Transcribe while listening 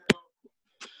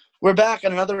We're back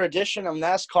on another edition of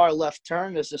NASCAR Left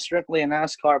Turn. This is strictly a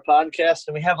NASCAR podcast,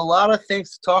 and we have a lot of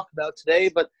things to talk about today,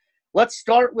 but let's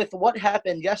start with what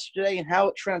happened yesterday and how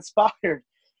it transpired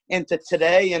into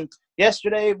today. And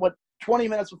yesterday, 20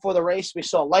 minutes before the race, we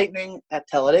saw lightning at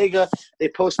Talladega. They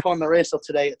postponed the race till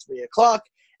today at 3 o'clock,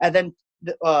 and then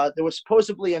there was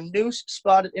supposedly a noose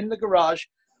spotted in the garage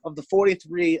of the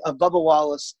 43 of Bubba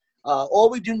Wallace.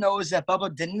 All we do know is that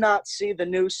Bubba did not see the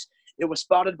noose. It was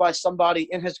spotted by somebody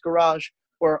in his garage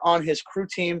or on his crew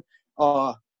team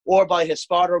or by his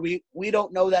spotter. We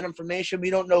don't know that information. We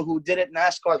don't know who did it.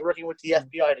 NASCAR is working with the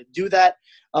FBI to do that.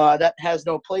 That has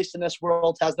no place in this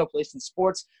world, has no place in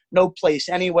sports, no place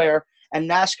anywhere. And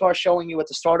NASCAR showing you at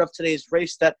the start of today's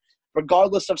race that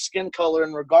regardless of skin color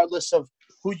and regardless of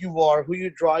who you are, who you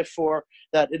drive for,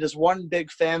 that it is one big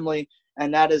family,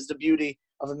 and that is the beauty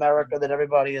of America, that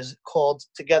everybody is called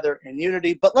together in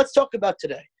unity. But let's talk about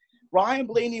today. Ryan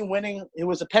Blaney winning. It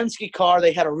was a Penske car.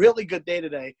 They had a really good day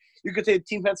today. You could say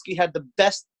Team Penske had the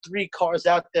best three cars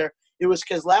out there. It was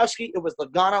Keselowski, it was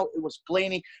Logano, it was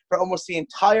Blaney for almost the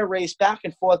entire race, back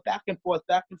and forth, back and forth,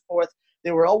 back and forth.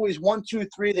 They were always 1, 2,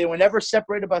 3. They were never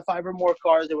separated by 5 or more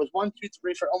cars. There was 1, 2,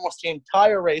 3 for almost the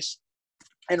entire race,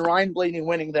 and Ryan Blaney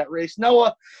winning that race.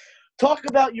 Noah, talk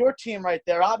about your team right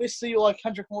there. Obviously, you like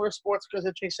Hendrick Motorsports because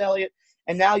of Chase Elliott,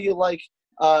 and now you like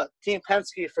Team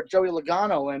Penske for Joey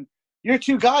Logano. And your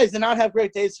two guys did not have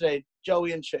great days today,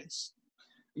 Joey and Chase.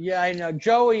 Yeah, I know.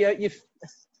 Joey,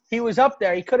 he was up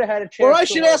there. He could have had a chance. Or I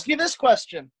should ask you this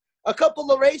question. A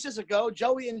couple of races ago,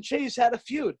 Joey and Chase had a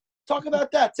feud. Talk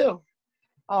about that, too.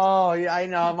 Oh, yeah, I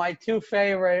know. My two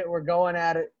favorite were going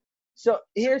at it. So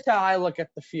here's how I look at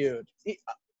the feud.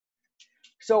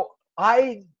 So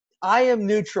I am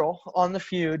neutral on the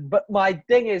feud, but my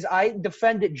thing is I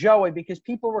defended Joey because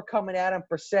people were coming at him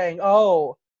for saying,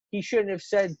 oh, he shouldn't have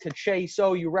said to Chase,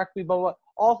 oh, you wrecked me, blah, blah.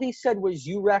 All he said was,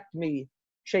 you wrecked me,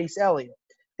 Chase Elliott.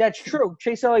 That's true.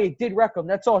 Chase Elliott did wreck him.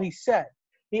 That's all he said.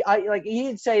 He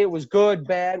didn't say it was good,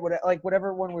 bad, whatever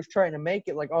everyone was trying to make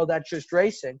it, like, oh, that's just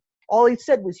racing. All he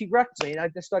said was he wrecked me, and I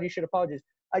just thought he should apologize.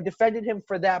 I defended him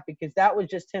for that because that was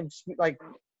just him,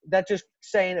 that's just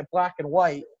saying it black and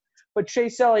white. But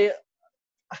Chase Elliott,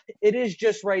 it is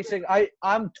just racing.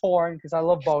 I'm torn because I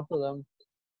love both of them.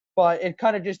 But it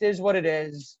kind of just is what it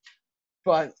is.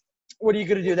 But what are you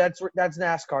going to do? That's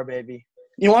NASCAR, baby.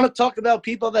 You want to talk about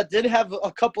people that did have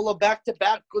a couple of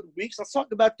back-to-back good weeks? Let's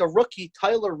talk about the rookie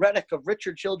Tyler Reddick of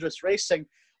Richard Childress Racing.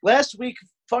 Last week,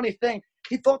 funny thing,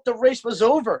 he thought the race was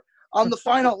over on the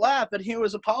final lap, and he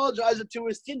was apologizing to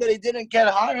his team that he didn't get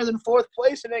higher than fourth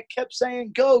place, and they kept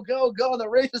saying, go, go, go, the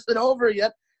race isn't over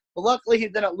yet. But luckily, he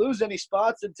didn't lose any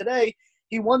spots, and today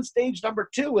he won stage number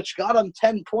 2, which got him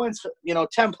 10 points,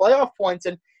 10 playoff points,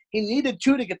 and he needed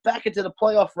 2 to get back into the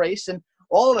playoff race. And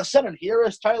all of a sudden, here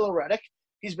is Tyler Reddick.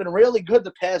 He's been really good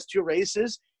the past 2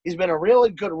 races. He's been a really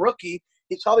good rookie.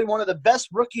 He's probably one of the best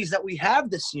rookies that we have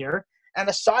this year. And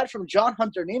aside from John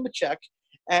Hunter Nemechek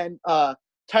and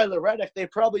Tyler Reddick, they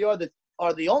probably are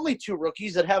the only 2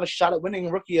 rookies that have a shot at winning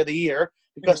Rookie of the Year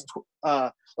because,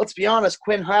 let's be honest,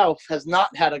 Quinn Houff has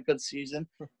not had a good season.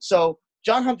 So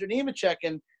John Hunter Nemechek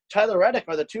and Tyler Reddick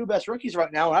are the 2 best rookies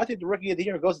right now, and I think the Rookie of the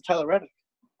Year goes to Tyler Reddick.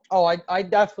 Oh, I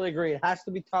definitely agree. It has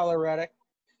to be Tyler Reddick.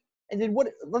 And then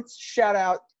let's shout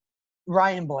out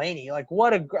Ryan Blaney.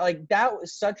 That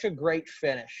was such a great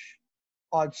finish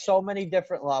on so many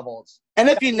different levels. And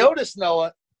if you notice,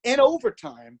 Noah, in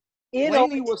overtime,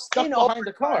 Blaney was stuck behind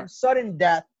the car. Sudden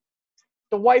death.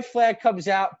 The white flag comes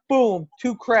out. Boom.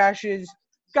 2 crashes.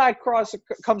 Guy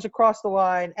comes across the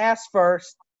line. Ass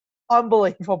first.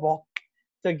 Unbelievable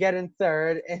to get in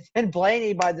third. And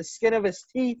Blaney, by the skin of his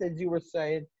teeth, as you were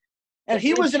saying. And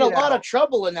he was in a lot of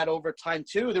trouble in that overtime,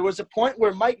 too. There was a point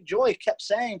where Mike Joy kept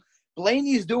saying,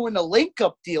 Blaney's doing a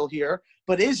link-up deal here,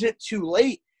 but is it too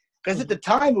late? Because at the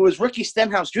time, it was Ricky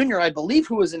Stenhouse Jr., I believe,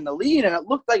 who was in the lead, and it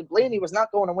looked like Blaney was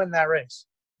not going to win that race.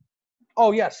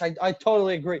 Oh, yes, I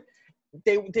totally agree.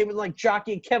 They were like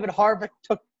jockeying. Kevin Harvick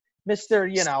took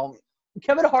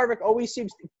Kevin Harvick always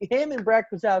seems – him and Brad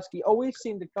Keselowski always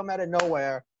seem to come out of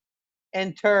nowhere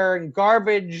and turn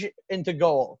garbage into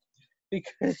gold.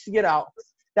 Because,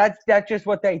 that's just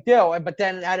what they do. But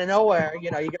then out of nowhere, you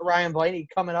get Ryan Blaney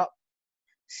coming up,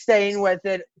 staying with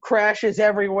it, crashes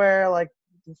everywhere, like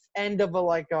end of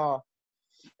an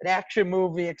action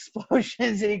movie,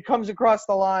 explosions, and he comes across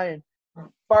the line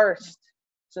first.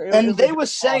 So they were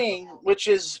saying, which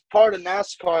is part of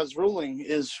NASCAR's ruling,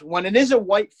 is when it is a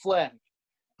white flag,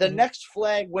 the next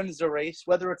flag wins the race,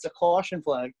 whether it's a caution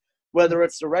flag, whether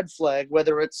it's the red flag,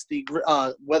 whether it's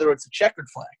a checkered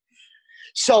flag.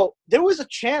 So there was a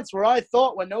chance where I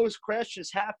thought when those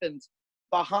crashes happened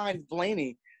behind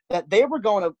Blaney that they were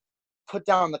going to put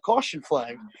down the caution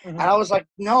flag. Mhm. And I was like,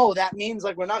 no, that means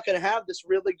like we're not going to have this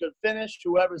really good finish.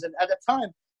 Whoever's in at that time,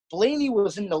 Blaney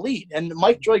was in the lead, and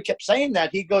Mike Joy kept saying that.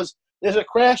 He goes, "There's a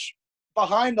crash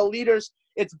behind the leaders.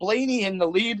 It's Blaney in the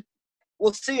lead.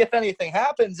 We'll see if anything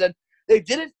happens." And they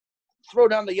didn't throw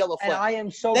down the yellow flag. And I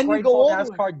am so Then you grateful go all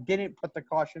the way- NASCAR didn't put the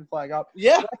caution flag up.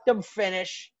 Yeah. Let them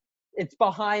finish. It's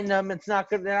behind them. It's not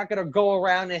good. They're not going to go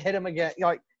around and hit them again.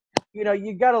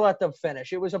 You got to let them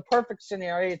finish. It was a perfect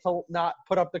scenario to not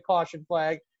put up the caution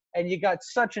flag, and you got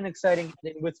such an exciting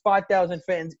ending with 5,000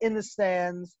 fans in the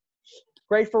stands.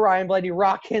 Great for Ryan Blaney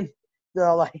rocking And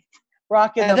the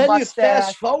then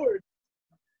mustache.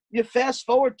 you fast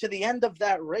forward to the end of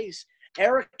that race.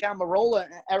 Eric Almirola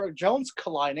and Eric Jones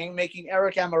colliding, making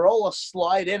Eric Almirola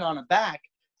slide in on a back,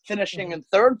 finishing in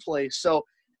third place. So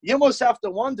you almost have to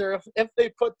wonder if they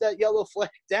put that yellow flag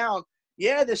down,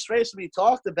 yeah, this race will be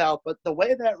talked about. But the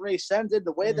way that race ended,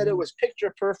 the way that it was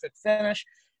picture-perfect finish,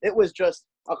 it was just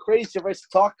a crazy race to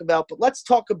talk about. But let's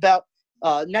talk about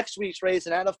next week's race,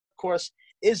 and that, of course,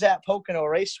 is at Pocono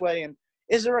Raceway. And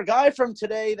is there a guy from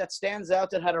today that stands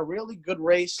out that had a really good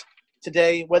race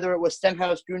today, whether it was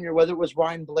Stenhouse Jr., whether it was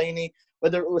Ryan Blaney,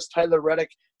 whether it was Tyler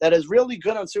Reddick, that is really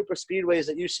good on super speedways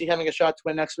that you see having a shot to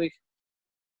win next week?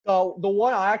 So the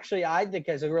one I think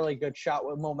has a really good shot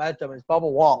with momentum is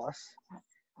Bubba Wallace.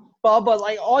 Bubba,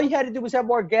 like, all he had to do was have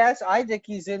more gas. I think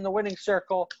he's in the winning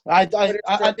circle. I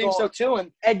think so too.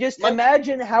 And just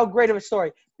imagine how great of a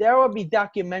story. There would be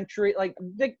documentary,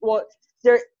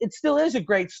 it still is a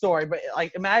great story, but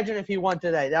like, imagine if he won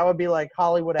today. That would be like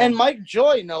Hollywood. And Mike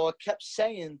Joy, Noah, kept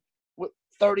saying with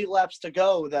 30 laps to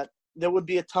go that there would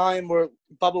be a time where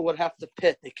Bubba would have to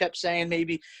pit. They kept saying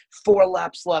maybe 4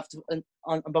 laps left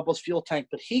on Bubba's fuel tank,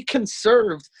 but he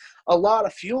conserved a lot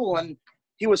of fuel, and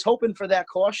he was hoping for that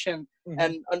caution.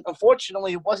 And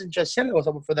unfortunately, it wasn't just him that was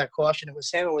hoping for that caution. It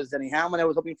was him. It was Denny Hamlin that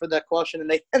was hoping for that caution, and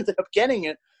they ended up getting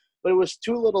it. But it was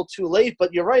too little too late.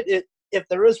 But you're right. If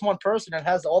there is one person that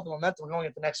has all the momentum going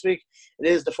into next week, it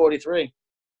is the 43.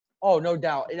 Oh, no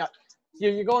doubt.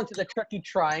 You're going to the Truckee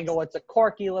Triangle. It's a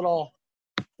quirky little,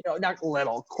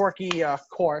 quirky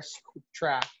course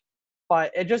track.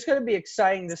 But it's just going to be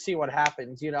exciting to see what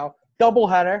happens,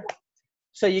 Doubleheader.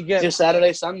 So you get just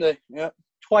Saturday, Sunday. Yep.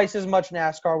 Twice as much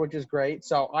NASCAR, which is great.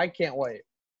 So I can't wait.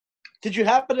 Did you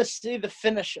happen to see the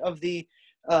finish of the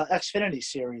Xfinity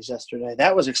Series yesterday?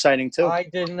 That was exciting too. I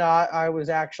did not. I was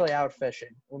actually out fishing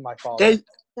with my father.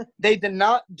 They did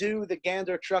not do the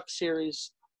Gander Truck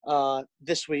Series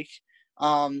this week.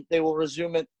 They will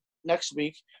resume it next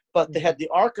week. But they had the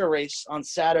ARCA race on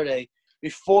Saturday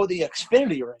before the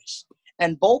Xfinity race.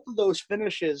 And both of those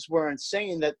finishes were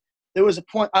insane. That there was a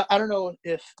point, I don't know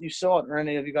if you saw it or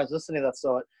any of you guys listening that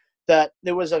saw it, that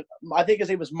there was I think his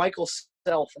name was Michael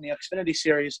Self in the Xfinity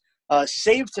Series,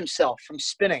 saved himself from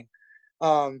spinning.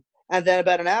 And then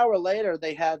about an hour later,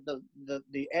 they had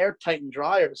the Air Titan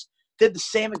dryers, did the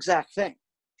same exact thing.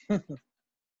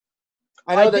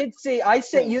 I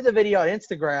sent you the video on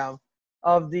Instagram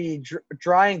of the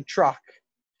drying truck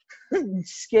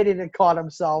skidding and caught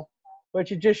himself,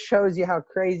 which it just shows you how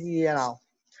crazy,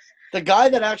 The guy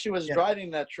that actually was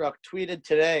driving that truck tweeted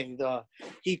today.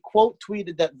 He quote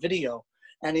tweeted that video,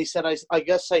 and he said, "I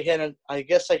guess I hit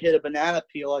a banana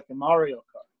peel like a Mario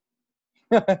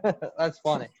Kart." That's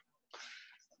funny.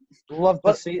 Love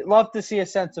to see a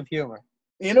sense of humor.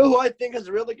 You know who I think is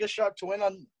a really good shot to win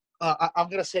on? I'm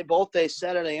going to say both days,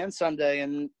 Saturday and Sunday,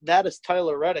 and that is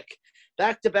Tyler Reddick.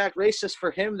 Back-to-back races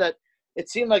for him that it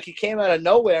seemed like he came out of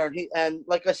nowhere. And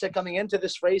like I said, coming into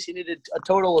this race, he needed a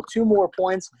total of 2 more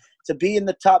points to be in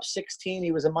the top 16.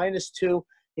 He was a -2.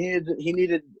 He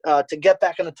needed to get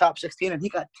back in the top 16, and he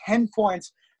got 10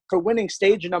 points for winning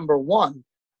stage number 1.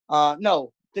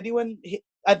 No, did he win?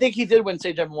 I think he did win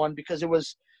stage number 1 because it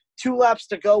was 2 laps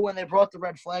to go when they brought the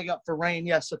red flag up for rain.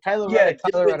 Yes, so Tyler Reddick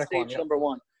did win stage number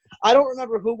 1. I don't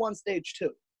remember who won stage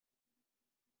 2.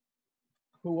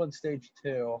 Who won stage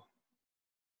 2?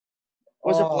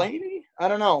 Was it Blaney? I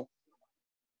don't know.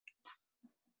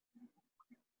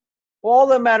 Well, all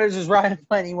that matters is Ryan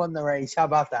Blaney won the race. How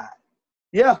about that?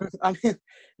 Yeah, I mean,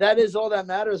 that is all that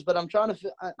matters. But I'm trying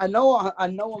to. I know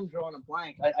I'm drawing a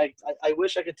blank. I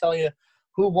wish I could tell you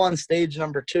who won stage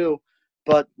number 2,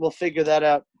 but we'll figure that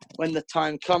out when the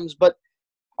time comes. But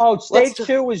stage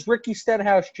 2 was Ricky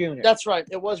Stenhouse Jr. That's right.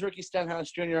 It was Ricky Stenhouse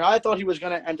Jr. I thought he was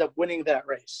going to end up winning that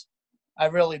race. I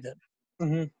really did.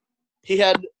 Mm-hmm. He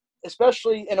had,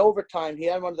 especially in overtime, he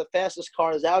had one of the fastest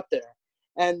cars out there.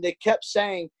 And they kept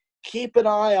saying, keep an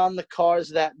eye on the cars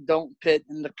that don't pit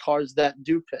and the cars that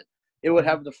do pit. It would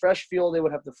have the fresh fuel. They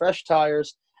would have the fresh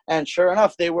tires. And sure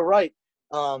enough, they were right.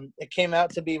 It came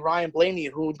out to be Ryan Blaney,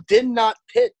 who did not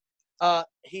pit.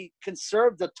 He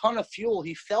conserved a ton of fuel.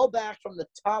 He fell back from the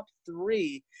top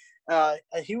three.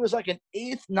 He was like in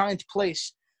 8th, 9th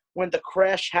place when the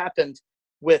crash happened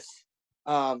with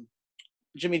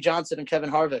Jimmy Johnson and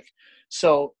Kevin Harvick.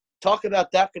 So talk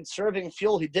about that conserving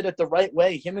fuel. He did it the right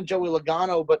way. Him and Joey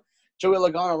Logano, but Joey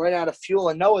Logano ran out of fuel.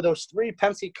 And Noah, those 3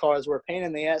 Penske cars were a pain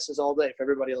in the asses all day for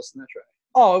everybody else in the track.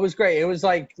 Oh, it was great. It was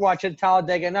like watching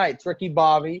Talladega Nights, Ricky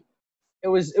Bobby. It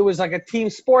was like a team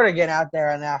sport again out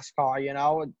there in NASCAR, you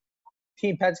know.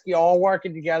 Team Penske all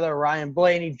working together, Ryan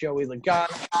Blaney, Joey Logano.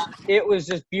 It was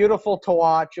just beautiful to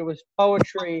watch. It was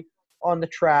poetry on the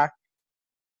track.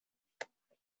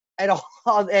 And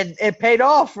it paid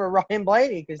off for Ryan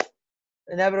Blaney because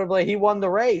inevitably he won the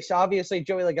race. Obviously,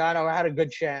 Joey Logano had a good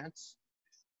chance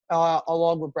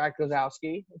along with Brad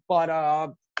Keselowski.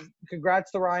 But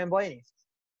congrats to Ryan Blaney.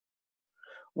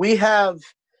 We have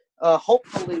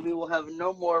hopefully we will have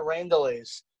no more rain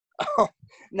delays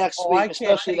next week,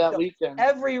 especially that weekend.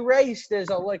 Every race there's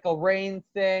a rain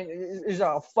thing. There's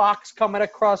a fox coming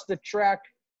across the track.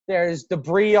 There's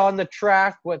debris on the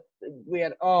track.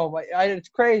 It's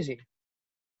crazy.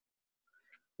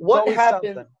 What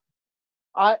happened?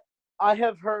 Something. I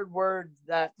have heard word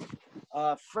that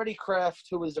Freddie Kraft,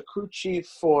 who was the crew chief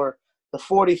for the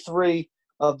 43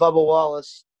 of Bubba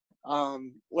Wallace,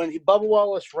 when Bubba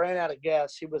Wallace ran out of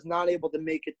gas, he was not able to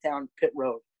make it down pit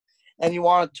road. And you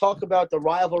want to talk about the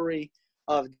rivalry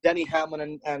of Denny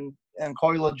Hamlin and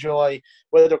Corey LaJoie,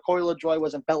 whether Corey LaJoie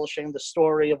was embellishing the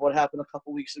story of what happened a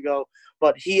couple weeks ago.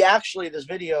 But he actually, this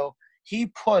video, he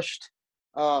pushed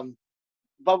Bubba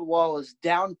Wallace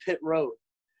down pit road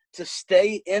to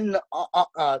stay to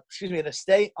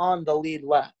stay on the lead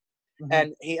lap. Mm-hmm.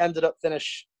 And he ended up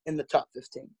finish in the top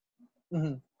 15.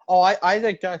 Mm-hmm. Oh, I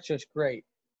think that's just great.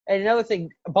 And another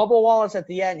thing, Bubba Wallace at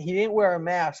the end, he didn't wear a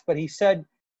mask, but he said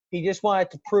he just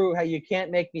wanted to prove how you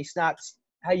cannot make me stop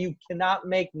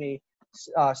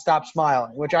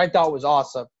smiling, which I thought was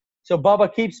awesome. So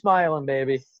Bubba, keep smiling,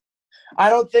 baby. I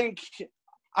don't think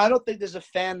there's a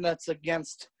fan that's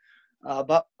against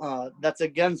Bubba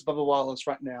Wallace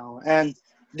right now. And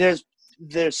there's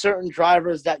certain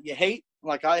drivers that you hate,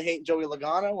 like I hate Joey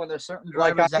Logano, and there's certain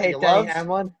drivers that you love.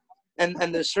 Hamlin.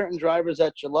 And there's certain drivers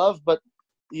that you love, but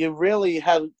you really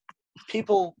have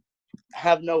people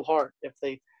have no heart if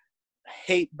they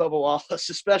hate Bubba Wallace,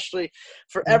 especially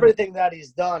for everything that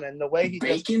he's done and the way he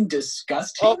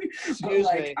disgusting. Oh, excuse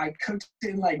me. I cooked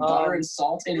in butter and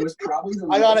salt, and it was probably the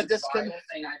I gotta most vile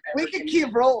thing I've ever. We can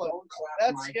keep rolling.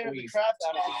 That scared the crap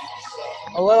out of me.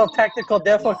 A little technical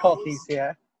difficulties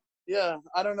here. Yeah,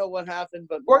 I don't know what happened,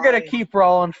 but we're gonna keep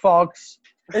rolling, folks.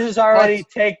 This is already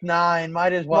take 9.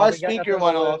 Might as well. My speaker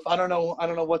went off. I don't know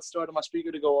what started my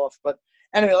speaker to go off. But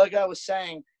anyway, like I was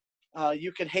saying,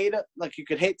 you could hate it. Like you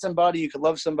could hate somebody, you could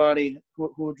love somebody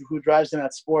who drives in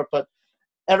that sport. But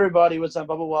everybody was on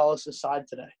Bubba Wallace's side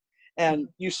today, and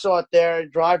you saw it there.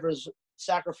 Drivers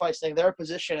sacrificing their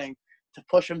positioning to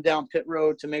push him down pit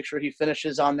road to make sure he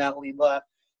finishes on that lead lap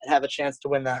and have a chance to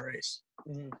win that race.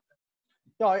 Mm-hmm.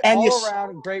 No, all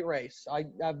around great race. I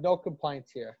have no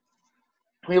complaints here.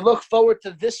 We look forward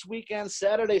to this weekend,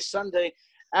 Saturday, Sunday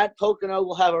at Pocono.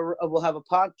 We'll have a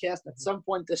podcast at some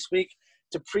point this week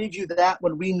to preview that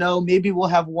when we know. Maybe we'll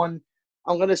have one.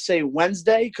 I'm going to say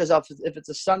Wednesday because if it's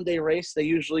a Sunday race, they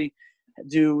usually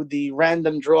do the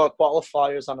random draw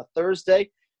qualifiers on a Thursday.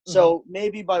 So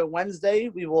maybe by Wednesday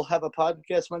we will have a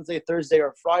podcast Wednesday, Thursday,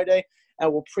 or Friday,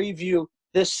 and we'll preview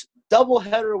this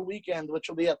doubleheader weekend, which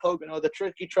will be at Pocono, the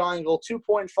Tricky Triangle,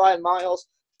 2.5 miles,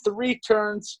 3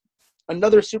 turns.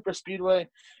 Another super speedway.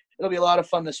 It'll be a lot of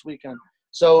fun this weekend.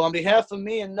 So on behalf of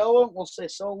me and Noah, we'll say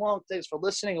so long. Thanks for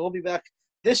listening. We'll be back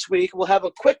this week. We'll have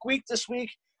a quick week this week.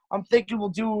 I'm thinking we'll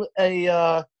do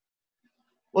a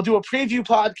preview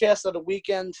podcast of the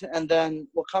weekend, and then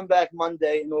we'll come back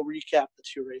Monday and we'll recap the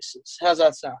 2 races. How's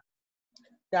that sound?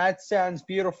 That sounds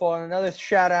beautiful. And another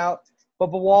shout out,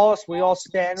 Bubba Wallace. We all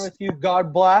stand with you.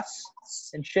 God bless,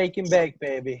 and shake and bake,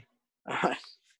 baby. All right.